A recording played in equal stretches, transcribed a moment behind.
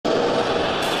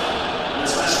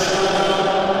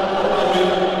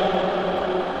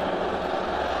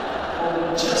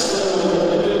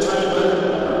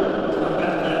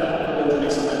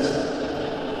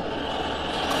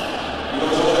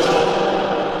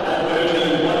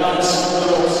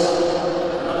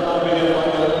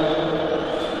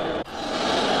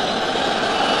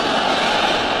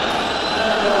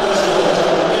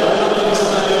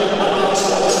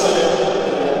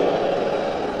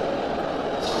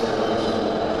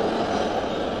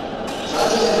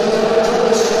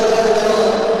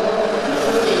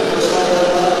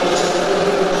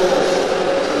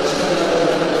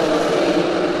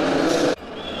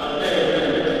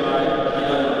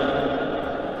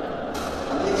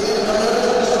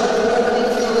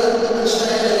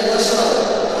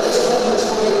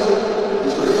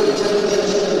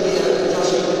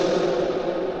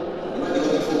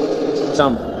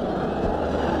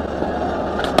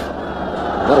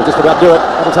Will just about do it.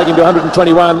 That'll take him to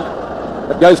 121.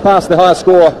 It goes past the highest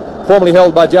score formerly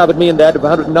held by Javed Miandad of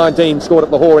 119, scored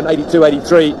at Lahore in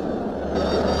 82-83.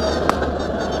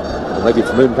 Well, maybe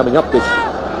it's the moon coming up, Bish.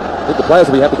 I think the players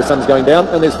will be happy the sun's going down,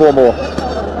 and there's 4 more.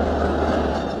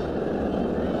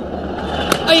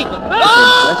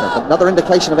 Another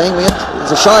indication of angling it.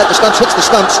 There's a shy at the stumps, hits the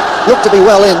stumps, looked to be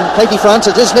well in. Katie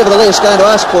Francis is nevertheless going to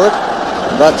ask for it,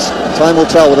 but time will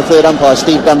tell with the third umpire,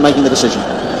 Steve Gunn, making the decision.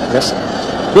 Yes,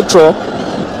 good throw.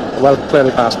 Well,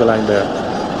 clearly past the line there.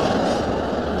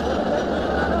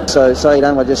 So Saeed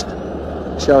Anwar just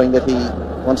showing that he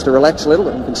wants to relax a little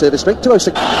and conserve his strength.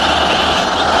 206.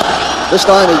 This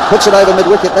time he puts it over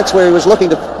mid-wicket. That's where he was looking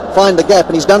to find the gap,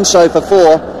 and he's done so for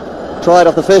 4. Tried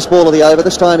off the first ball of the over.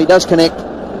 This time he does connect.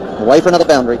 Away for another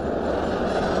boundary. I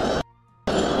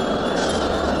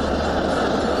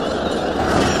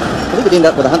think he'd end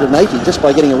up with 180 just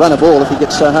by getting a run of ball if he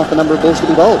gets half the number of balls to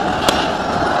be bowled.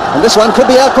 And this one could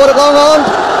be out, caught it long on.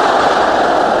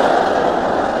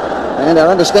 And our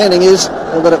understanding is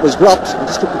that it was dropped. He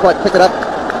just couldn't quite pick it up.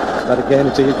 But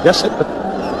again, he just hit the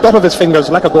top of his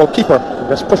fingers like a goalkeeper. He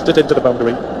just pushed it into the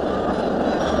boundary.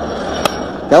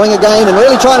 Going again and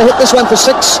really trying to hit this one for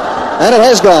 6. And it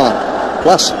has gone.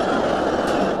 Plus.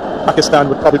 Pakistan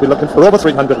would probably be looking for over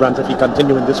 300 runs if he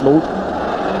continue in this mood.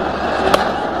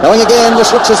 Going again,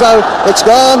 this looks as though it's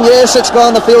gone. Yes, it's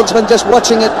gone. The fieldsman just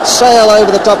watching it sail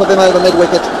over the top of him over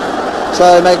mid-wicket.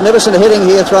 So magnificent hitting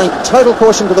here, throwing total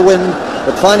caution to the wind,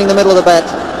 but finding the middle of the bat.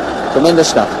 Tremendous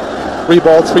stuff. 3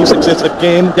 balls, 3 sixes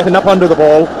again, getting up under the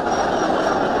ball.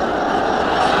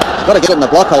 He's got to get it in the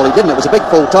block hole. He didn't. It was a big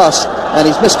full toss, and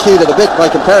he's miscued it a bit by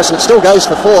comparison. It still goes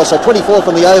for 4, so 24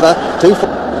 from the over, 2 for...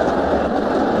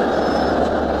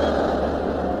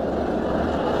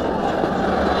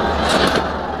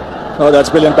 Oh,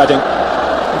 that's brilliant batting.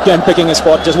 Again, picking his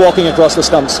spot, just walking across the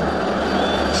stumps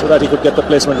so that he could get the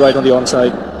placement right on the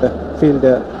onside. The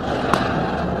fielder.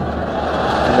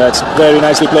 And that's very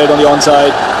nicely played on the onside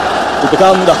to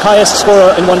become the highest scorer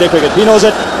in one-day cricket. He knows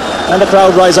it, and the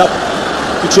crowd rise up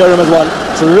to cheer him as one.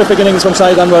 Terrific innings from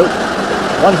Saeed Anwar.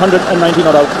 190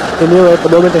 not out. He knew it the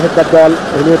moment he hit that ball.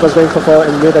 He knew it was going for 4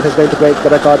 and knew that he's going to break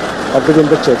the record of brilliant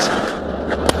wickets.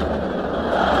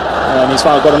 And he's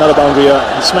got another boundary here.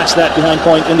 He smashed that behind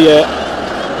point in the air.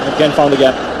 And again found the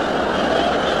gap.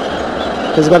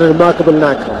 He's got a remarkable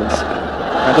knack.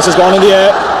 And this has gone in the air.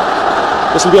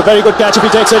 This will be a very good catch if he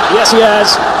takes it. Yes, he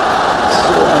has.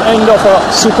 An end of a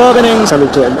superb innings. Coming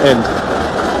to an end.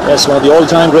 Yes, one of the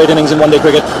all-time great innings in one-day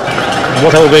cricket.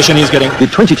 What ovation he's getting.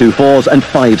 With 22 4s and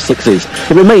 5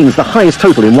 6s, it remains the highest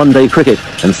total in one-day cricket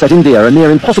and set India a near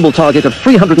impossible target of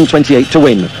 328 to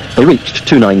win. They reached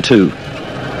 292.